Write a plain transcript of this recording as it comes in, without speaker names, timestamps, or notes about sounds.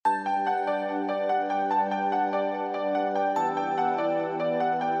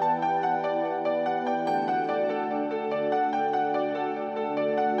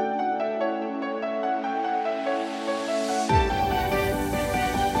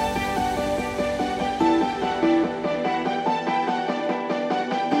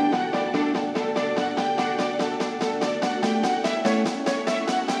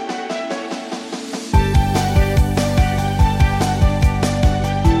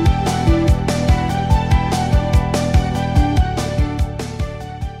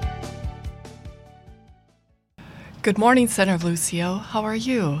Good morning, Senator Lucio. How are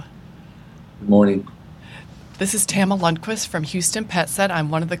you? Good morning. This is Tama Lundquist from Houston PetSet. I'm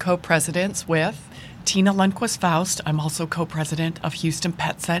one of the co-presidents with Tina Lundquist-Faust. I'm also co-president of Houston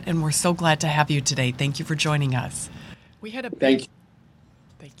PetSet, and we're so glad to have you today. Thank you for joining us. We had a Thank big... you.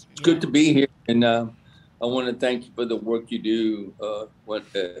 Thank you. It's Yeah. good to be here, and I want to thank you for the work you do.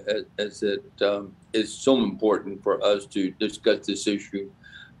 As it is so important for us to discuss this issue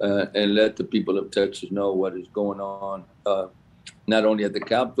and let the people of Texas know what is going on, not only at the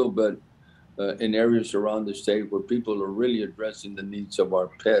Capitol but in areas around the state where people are really addressing the needs of our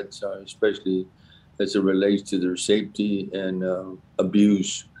pets, especially as it relates to their safety and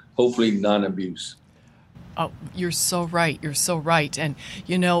abuse, hopefully non-abuse. Oh, you're so right. You're so right. And,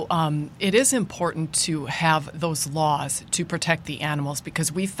 it is important to have those laws to protect the animals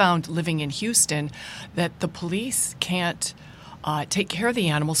because we found living in Houston that the police can't take care of the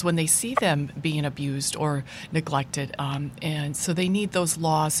animals when they see them being abused or neglected. And so they need those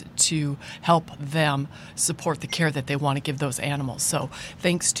laws to help them support the care that they want to give those animals. So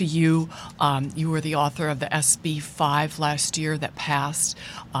thanks to you, you were the author of the SB 5 last year that passed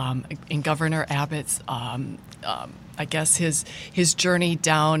in Governor Abbott's I guess his journey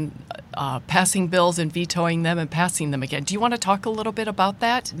down passing bills and vetoing them and passing them again. Do you want to talk a little bit about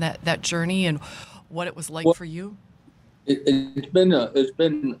that journey and what it was like Well, for you? it's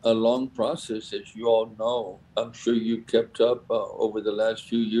been a long process, as you all know. I'm sure you kept up over the last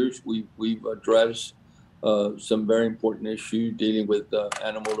few years. We've addressed some very important issues dealing with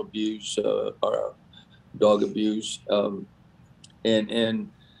animal abuse, or dog abuse, and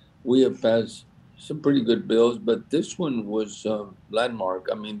we have passed some pretty good bills. But this one was landmark.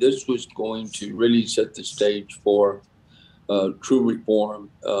 I mean, this was going to really set the stage for true reform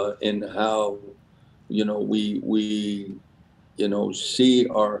in how we see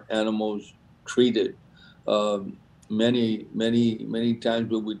our animals treated. Many times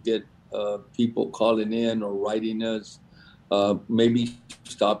we would get people calling in or writing us, maybe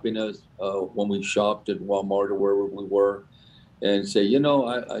stopping us when we shopped at Walmart or wherever we were, and say,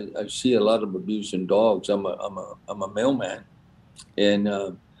 I see a lot of abuse in dogs. I'm a mailman,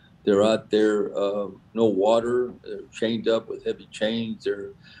 and they're out there, no water, they're chained up with heavy chains,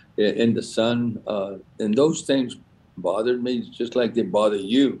 they're in the sun, and those things bothered me just like they bother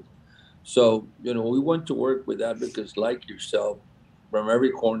you. So, we went to work with advocates like yourself from every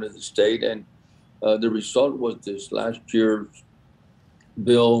corner of the state, and the result was this last year's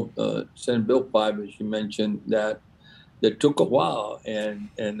bill, Senate Bill 5, as you mentioned, that took a while, and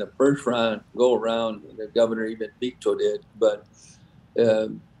the first round go around, the governor even vetoed it, but uh,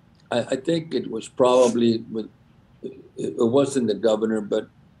 I think it was probably it wasn't the governor, but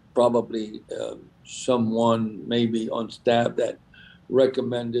probably someone maybe on staff that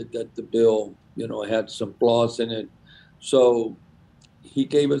recommended that the bill, had some flaws in it. So he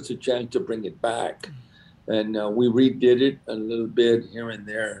gave us a chance to bring it back, and we redid it a little bit here and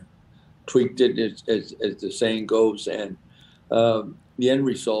there, tweaked it as the saying goes, and the end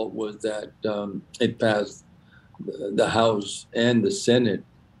result was that it passed the House and the Senate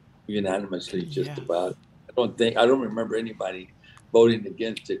unanimously, just Yeah. about. I don't remember anybody voting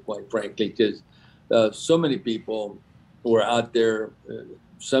against it, quite frankly, because so many people were out there.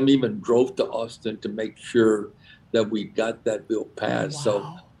 Some even drove to Austin to make sure that we got that bill passed. So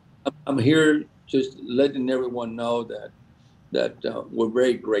Wow. I'm here just letting everyone know that we're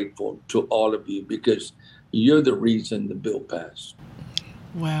very grateful to all of you because you're the reason the bill passed.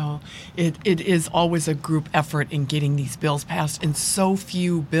 Well, it is always a group effort in getting these bills passed, and so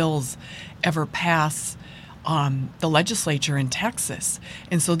few bills ever pass the legislature in Texas.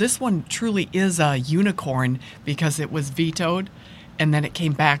 And so this one truly is a unicorn because it was vetoed and then it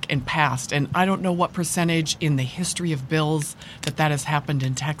came back and passed. And I don't know what percentage in the history of bills that has happened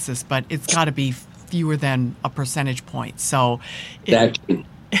in Texas, but it's got to be fewer than a percentage point. So it, Exactly.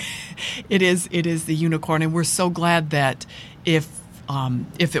 it is the unicorn, and we're so glad that if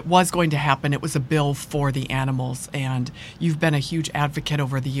it was going to happen, it was a bill for the animals. And you've been a huge advocate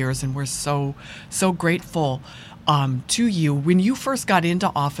over the years, and we're so grateful to you. When you first got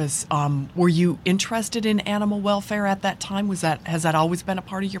into office, were you interested in animal welfare at that time? Has that always been a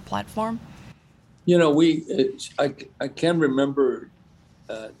part of your platform? I can remember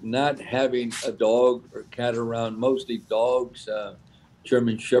not having a dog or cat around, mostly dogs,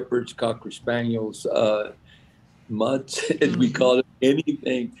 German Shepherds, Cocker Spaniels, mutts, as we Hmm. call it,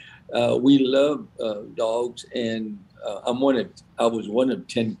 anything. We love dogs, and I was one of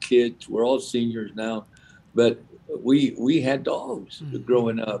 10 kids. We're all seniors now, but we had dogs Hmm.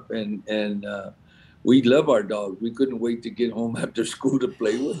 growing up, and we love our dogs. We couldn't wait to get home after school to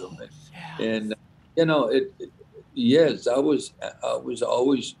play with them, Oh, and yes. you know it. Yes, I was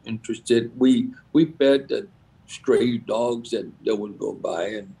always interested. We fed the stray dogs that would go by,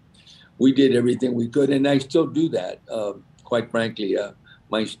 and we did everything we could, and I still do that. Quite frankly,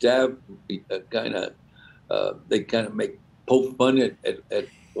 my staff kind of they kind of make poke fun at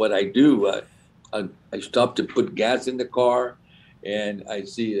what I do. I stop to put gas in the car, and I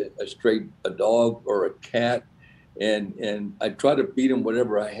see a stray a dog or a cat, and I try to feed them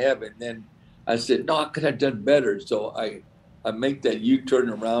whatever I have, and then I said, no, I could have done better. So I make that U turn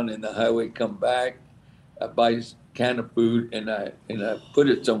around in the highway, come back, I buy a can of food, and I put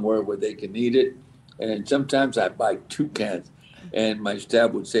it somewhere where they can eat it. And sometimes I buy two cans, and my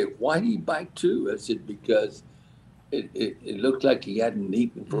staff would say, "Why do you buy two?" I said, "Because it looked like he hadn't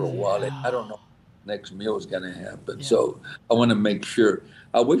eaten for a while, and I don't know what next meal is going to happen. Yeah. So I want to make sure.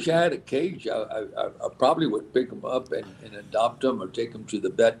 I wish I had a cage. I probably would pick them up and adopt them or take them to the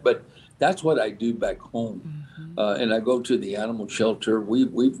vet, but that's what I do back home. And I go to the animal shelter.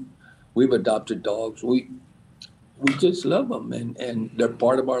 We've adopted dogs. We just love them, and they're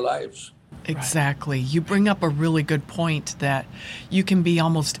part of our lives. Exactly. You bring up a really good point that you can be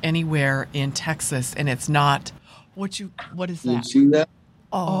almost anywhere in Texas and it's not what is You that? see that?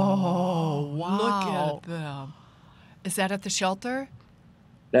 Oh, wow. wow. Look at them. Is that at the shelter?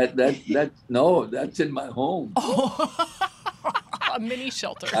 That no, that's in my home. A mini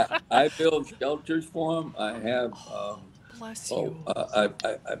shelter. I build shelters for them. I have. Bless you. I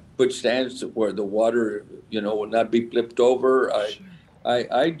put stands where the water, will not be flipped over.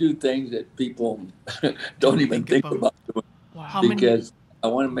 I do things that people don't even think about doing Wow. because I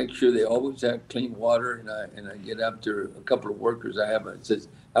want to make sure they always have clean water. And I get after a couple of workers I have. It says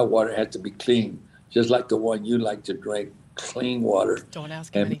that water has to be clean, just like the one you like to drink, clean water. Don't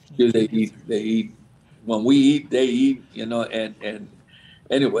ask him And make anything. sure they eat. When we eat, they eat. And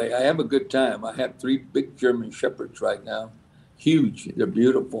anyway, I have a good time. I have 3 big German Shepherds right now, huge. They're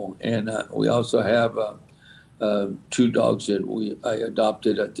beautiful, and we also have 2 dogs that I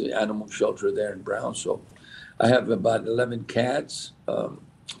adopted at the animal shelter there in Brownsville. I have about 11 cats.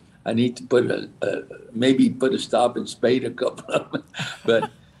 I need to maybe put a stop and spade a couple of them, but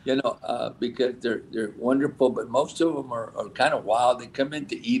because they're wonderful. But most of them are kind of wild. They come in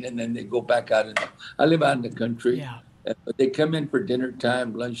to eat and then they go back out. I live out in the country. Yeah. But they come in for dinner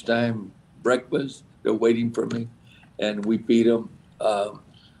time, lunchtime, breakfast. They're waiting for me, and we feed them.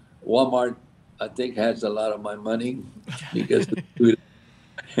 Walmart, I think, has a lot of my money because of food.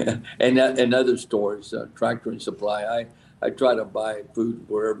 and other stores, Tractor and Supply. I try to buy food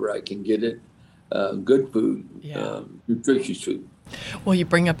wherever I can get it, good food, nutritious food. Well, you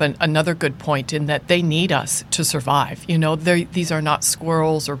bring up another good point in that they need us to survive. These are not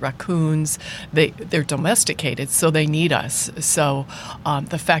squirrels or raccoons. They're domesticated, so they need us. So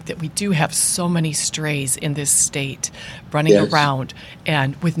the fact that we do have so many strays in this state running around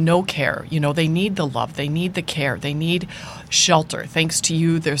and with no care, they need the love, they need the care, they need shelter. Thanks to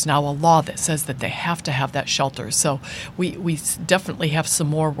you, there's now a law that says that they have to have that shelter. So we definitely have some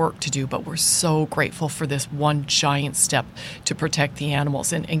more work to do, but we're so grateful for this one giant step to protect the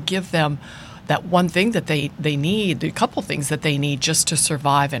animals and give them that one thing that they need, a couple things that they need just to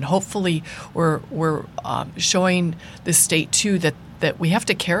survive. And hopefully we're showing the state too that we have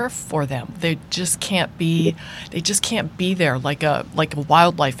to care for them. They just can't be there like a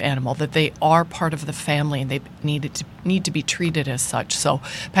wildlife animal, that they are part of the family and they need to be treated as such. So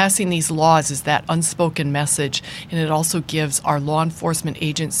passing these laws is that unspoken message, and it also gives our law enforcement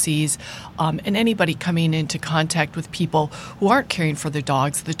agencies and anybody coming into contact with people who aren't caring for their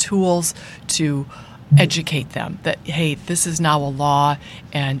dogs the tools to educate them that, hey, this is now a law,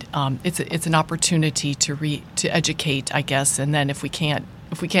 and it's an opportunity to educate, I guess. And then if we can't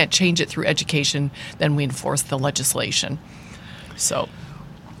change it through education, then we enforce the legislation. So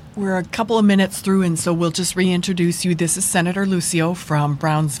we're a couple of minutes through, and so we'll just reintroduce you. This is Senator Lucio from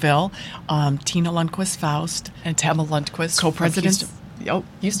Brownsville, Tina Lundquist-Faust, and Tama Lundquist, co-presidents.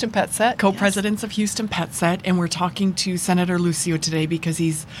 Houston Pet Set. Co-presidents of Houston Pet Set, and we're talking to Senator Lucio today because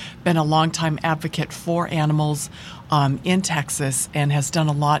he's been a longtime advocate for animals in Texas and has done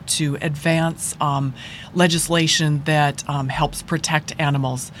a lot to advance legislation that helps protect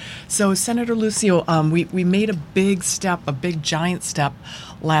animals. So, Senator Lucio, we made a big giant step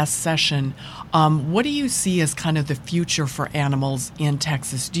last session. What do you see as kind of the future for animals in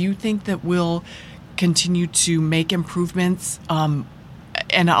Texas? Do you think that we'll continue to make improvements?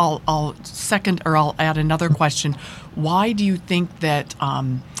 And I'll add another question. Why do you think that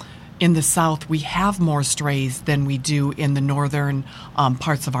in the South we have more strays than we do in the northern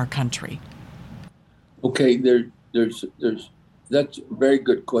parts of our country? Okay, there's That's a very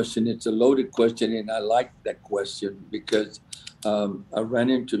good question. It's a loaded question, and I like that question because I ran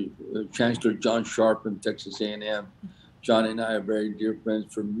into Chancellor John Sharp in Texas A&M. John and I are very dear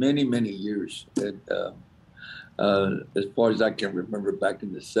friends for many, many years. And, as far as I can remember, back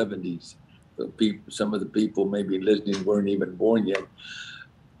in the 70s, some of the people maybe listening weren't even born yet.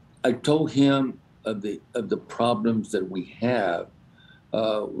 I told him of the problems that we have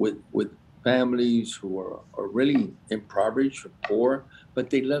with families who are really impoverished or poor,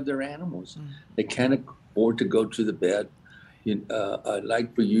 but they love their animals. They can't afford to go to the vet. I'd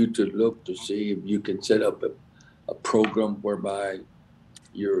like for you to look to see if you can set up a program whereby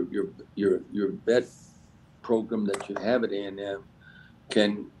your vet program that you have at A&M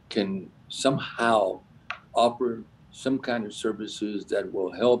can somehow offer some kind of services that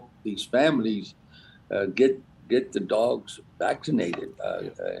will help these families get the dogs vaccinated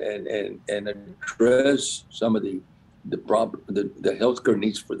and address some of the problem, the healthcare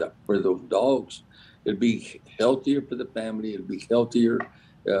needs for those dogs. It'll be healthier for the family. It'll be healthier,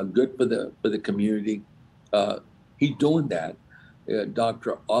 good for the community. He's doing that.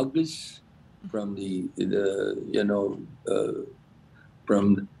 Dr. August from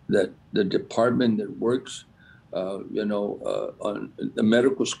from the department that works, on the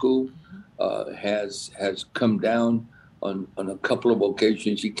medical school, has come down on a couple of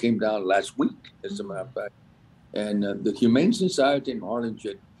occasions. He came down last week, as a matter of fact. And the Humane Society in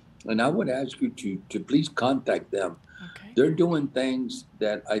Harlingen, and I would ask you to please contact them. Okay. They're doing things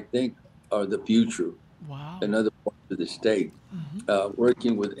that I think are the future. Wow. In other parts of the state.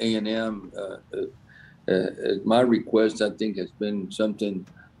 Working with A&M, my request, I think, has been something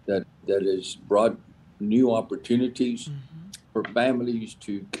that has brought new opportunities for families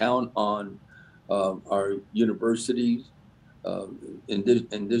to count on our universities.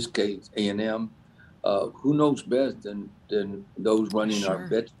 In this case, A&M. Who knows best than those running our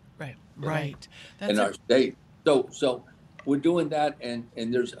vets? Right. In our state. So we're doing that, and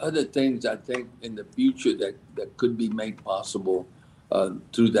there's other things I think in the future that could be made possible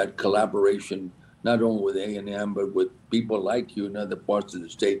through that collaboration, not only with A&M, but with people like you in other parts of the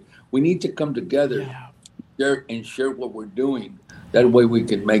state. We need to come together and share what we're doing. That way we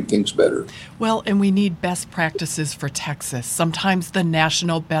can make things better. Well, and we need best practices for Texas. Sometimes the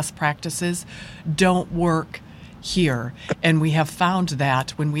national best practices don't work here. And we have found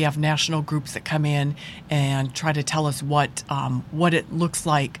that when we have national groups that come in and try to tell us what it looks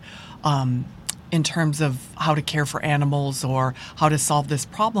like in terms of how to care for animals or how to solve this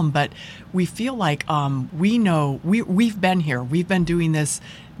problem. But we feel like we know, we've been here. We've been doing this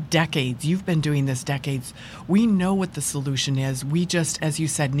decades. You've been doing this decades. We know what the solution is. We just, as you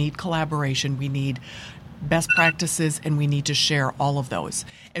said, need collaboration. We need best practices, and we need to share all of those.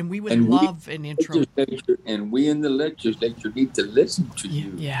 And we would love an intro. And we in the legislature need to listen to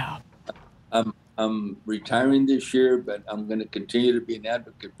you. Yeah. I'm retiring this year, but I'm going to continue to be an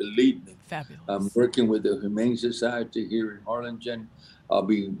advocate. Believe me. Fabulous. I'm working with the Humane Society here in Harlingen. I'll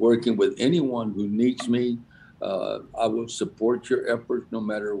be working with anyone who needs me. I will support your efforts no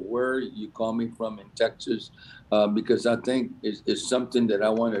matter where you call me from in Texas, because I think it's something that I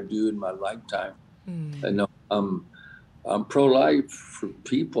want to do in my lifetime. And I'm pro-life for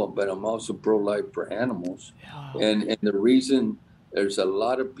people, but I'm also pro-life for animals. Yeah. And the reason there's a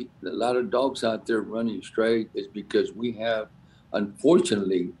lot of dogs out there running stray is because we have,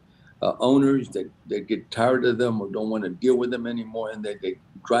 unfortunately, owners that get tired of them or don't want to deal with them anymore, and they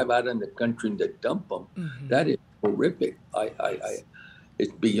drive out in the country and they dump them. That is horrific.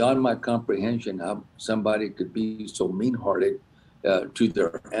 It's beyond my comprehension how somebody could be so mean-hearted to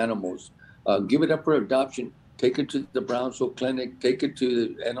their animals. Give it up for adoption. Take it to the Brownsville Clinic. Take it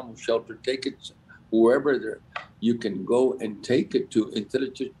to the animal shelter. Take it wherever you can go and take it to, instead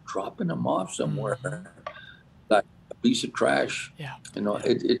of just dropping them off somewhere like a piece of trash. Yeah.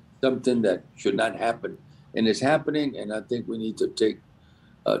 It's something that should not happen, and it's happening. And I think we need to take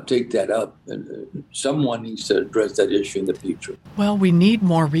that up, and someone needs to address that issue in the future. Well, we need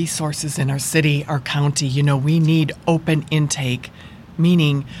more resources in our city, our county. We need open intake,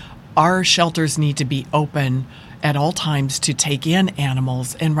 meaning our shelters need to be open at all times to take in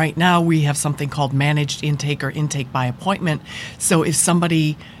animals. And right now we have something called managed intake or intake by appointment. So if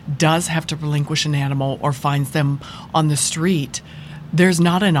somebody does have to relinquish an animal or finds them on the street, there's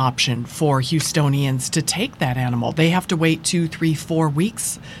not an option for Houstonians to take that animal. They have to wait 2, 3, 4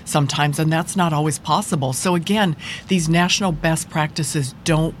 weeks sometimes, and that's not always possible. So again, these national best practices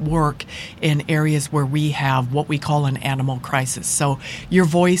don't work in areas where we have what we call an animal crisis. So your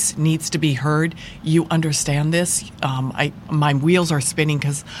voice needs to be heard. You understand this. My wheels are spinning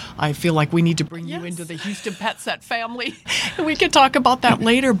because I feel like we need to bring you into the Houston PetSet family. We can talk about that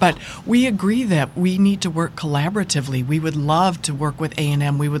later, but we agree that we need to work collaboratively. We would love to work with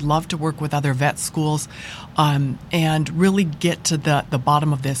A&M. We would love to work with other vet schools and really get to the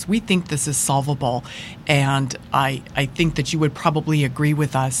bottom of this. We think this is solvable, and I think that you would probably agree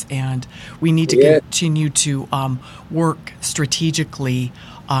with us, and we need to continue to work strategically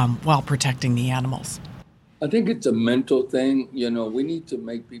while protecting the animals. I think it's a mental thing. We need to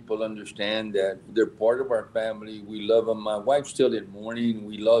make people understand that they're part of our family. We love them. My wife's still in mourning.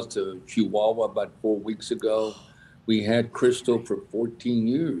 We lost a Chihuahua about 4 weeks ago. We had Crystal for 14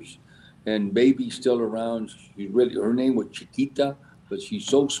 years, and Baby's still around. Her name was Chiquita, but she's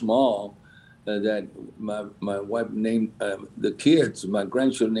so small that my wife named the kids, my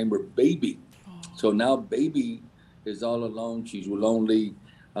grandchildren named her Baby. So now Baby is all alone. She's lonely.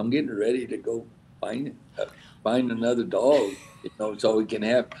 I'm getting ready to go find another dog, so we can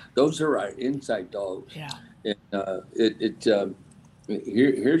have. Those are our inside dogs. Yeah. And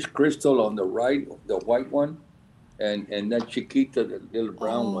here's Crystal on the right, the white one, and that Chiquita, the little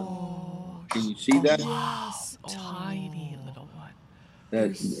brown one. Can you see that? Yes, tiny little one.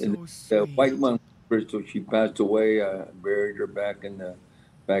 The white one, Crystal, she passed away. I buried her back in the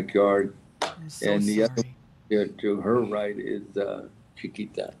backyard. I'm so and the sorry. other to her right is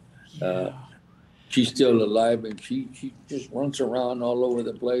Chiquita. Yeah. She's still alive, and she just runs around all over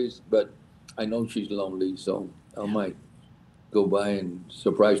the place. But I know she's lonely, so I might go by and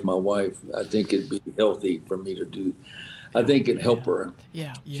surprise my wife. I think it'd be healthy for me to do. I think it'd help her.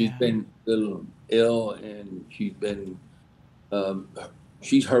 Yeah. She's been a little ill, and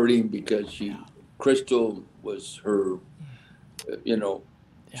she's hurting because Crystal was her,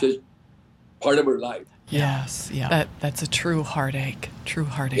 just part of her life. Yes, yeah. That's a true heartache.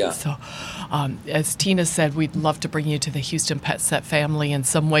 Yeah. So, as Tina said, we'd love to bring you to the Houston PetSet family in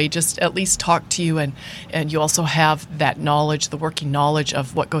some way, just at least talk to you, and you also have that knowledge, the working knowledge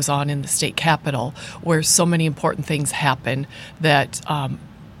of what goes on in the state capitol, where so many important things happen that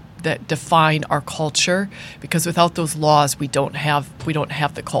define our culture, because without those laws, we don't have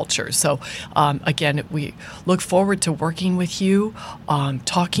the culture. So again, we look forward to working with you,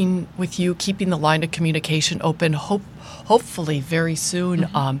 talking with you, keeping the line of communication open. Hopefully, very soon,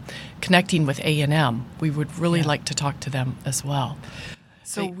 connecting with A&M. We would really like to talk to them as well.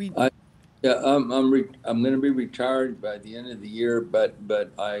 So I'm going to be retired by the end of the year, but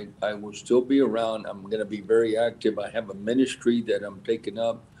I will still be around. I'm going to be very active. I have a ministry that I'm taking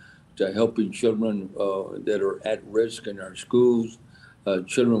up to helping children that are at risk in our schools,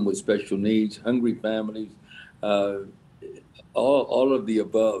 children with special needs, hungry families, all of the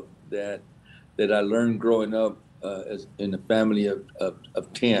above that I learned growing up as in a family of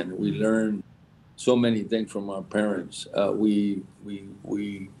 10. We learned so many things from our parents. We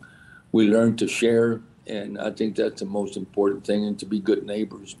learn to share, and I think that's the most important thing, and to be good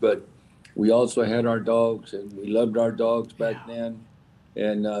neighbors. But we also had our dogs, and we loved our dogs back then.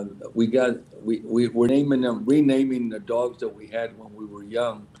 And we're renaming the dogs that we had when we were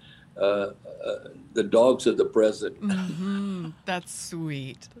young, the dogs of the present. That's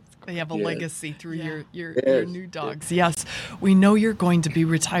sweet. They have a legacy through your new dogs. Yes, we know you're going to be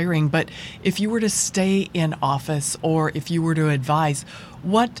retiring, but if you were to stay in office, or if you were to advise,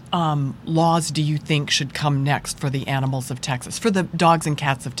 what laws do you think should come next for the animals of Texas, for the dogs and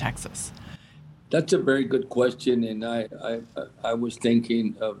cats of Texas? That's a very good question, and I was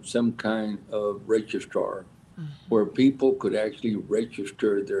thinking of some kind of registrar where people could actually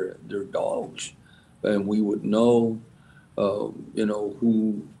register their dogs, and we would know,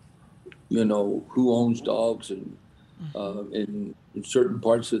 who owns dogs and in certain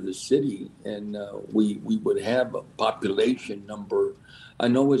parts of the city, and we would have a population number. I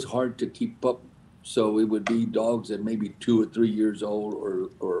know it's hard to keep up, so it would be dogs that maybe 2 or 3 years old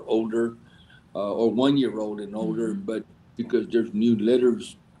or older. Or 1 year old and older, but because there's new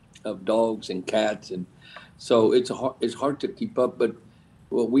litters of dogs and cats, and so it's hard to keep up. But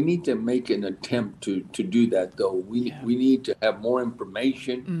we need to make an attempt to do that, though. We need to have more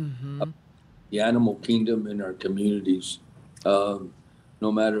information about the animal kingdom in our communities, no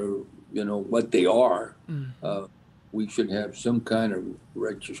matter what they are. We should have some kind of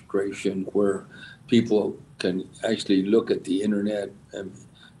registration where people can actually look at the internet, and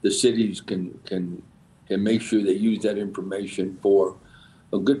the cities can make sure they use that information for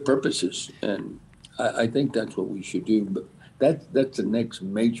good purposes. And I think that's what we should do. But that's the next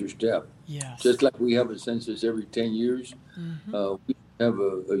major step. Yes. Just like we have a census every 10 years, we have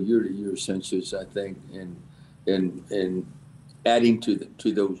a year-to-year census, I think, and adding to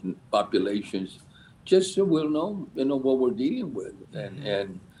those populations, just so we'll know, what we're dealing with,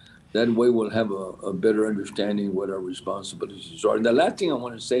 and that way we'll have a better understanding what our responsibilities are. And the last thing I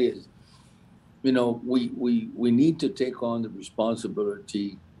want to say is, we need to take on the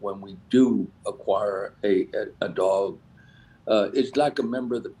responsibility when we do acquire a dog. It's like a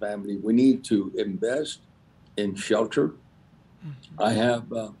member of the family. We need to invest in shelter. I have,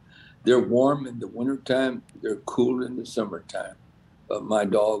 they're warm in the wintertime, they're cool in the summertime, my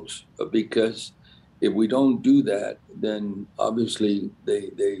dogs, because if we don't do that, then obviously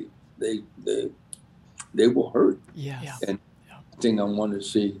they will hurt. Yeah. And I think I want to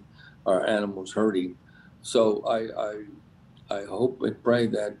see our animals hurting. So I hope and pray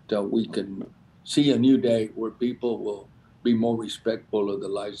that we can see a new day where people will be more respectful of the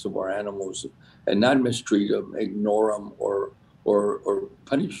lives of our animals and not mistreat them, ignore them, or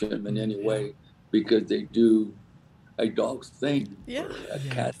punish them in any way because they do a dog's thing. Yeah. Or a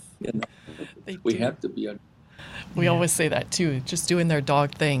cat. We have to be. We always say that too, just doing their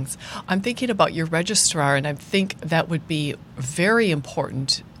dog things. I'm thinking about your registrar, and I think that would be very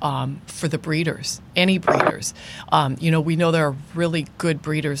important for the breeders, any breeders. We know there are really good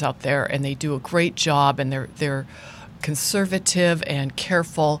breeders out there, and they do a great job, and they're conservative and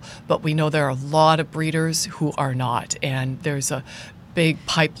careful, but we know there are a lot of breeders who are not, and there's a big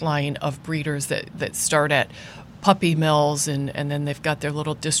pipeline of breeders that start at puppy mills and then they've got their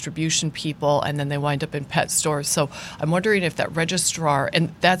little distribution people, and then they wind up in pet stores. So I'm wondering if that registrar,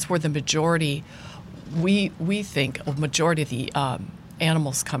 and that's where the majority, we think a majority of the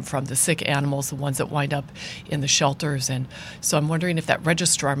animals come from, the sick animals, the ones that wind up in the shelters. And so I'm wondering if that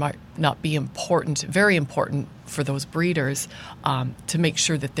registrar might not be important, very important for those breeders, to make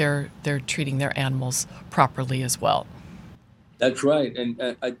sure that they're treating their animals properly as well. That's right.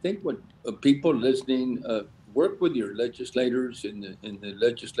 And I think what people listening, work with your legislators in the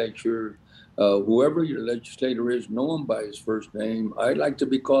legislature, whoever your legislator is, know him by his first name. I like to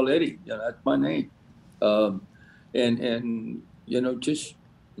be called Eddie. That's my name. And just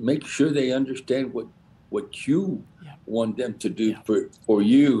make sure they understand what you want them to do for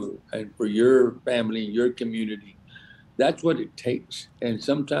you and for your family, your community. That's what it takes. And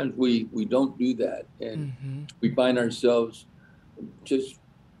sometimes we don't do that. And we find ourselves just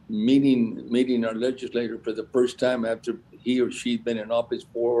meeting our legislator for the first time after he or she's been in office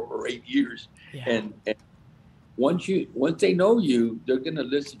 4 or 8 years. And once they know you, they're going to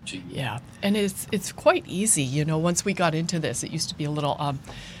listen to you. Yeah, and it's quite easy. Once we got into this, it used to be a little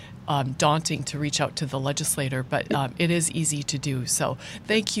daunting to reach out to the legislator, but it is easy to do. So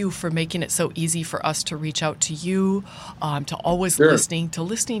thank you for making it so easy for us to reach out to you, to always listening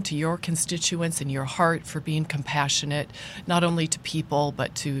to your constituents and your heart, for being compassionate, not only to people,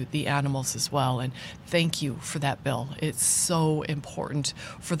 but to the animals as well. And thank you for that, Bill. It's so important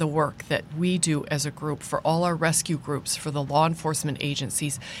for the work that we do as a group, for all our rescue groups, for the law enforcement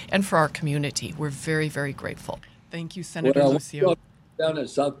agencies, and for our community. We're very, very grateful. Thank you, Senator Lucio. Down at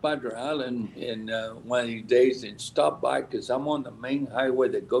South Padre Island in one of these days and stop by, because I'm on the main highway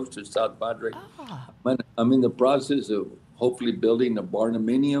that goes to South Padre. I'm in the process of hopefully building a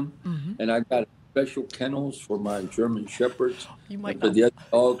barnuminium, and I got special kennels for my German Shepherds and for the other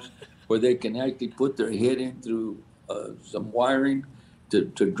dogs, where they can actually put their head in through some wiring to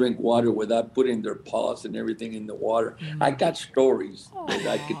drink water without putting their paws and everything in the water. I got stories that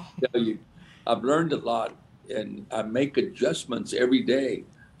I can tell you. I've learned a lot. And I make adjustments every day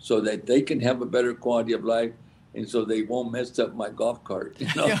so that they can have a better quality of life, and so they won't mess up my golf cart.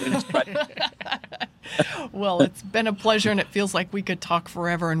 Well, it's been a pleasure, and it feels like we could talk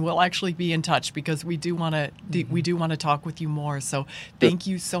forever, and we'll actually be in touch because we do want to talk with you more. So thank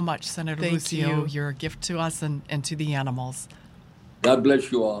you so much, Senator Lucio. You're a gift to us and to the animals. God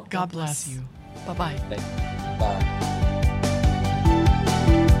bless you all. God bless you. Bye-bye. Thank you. Bye.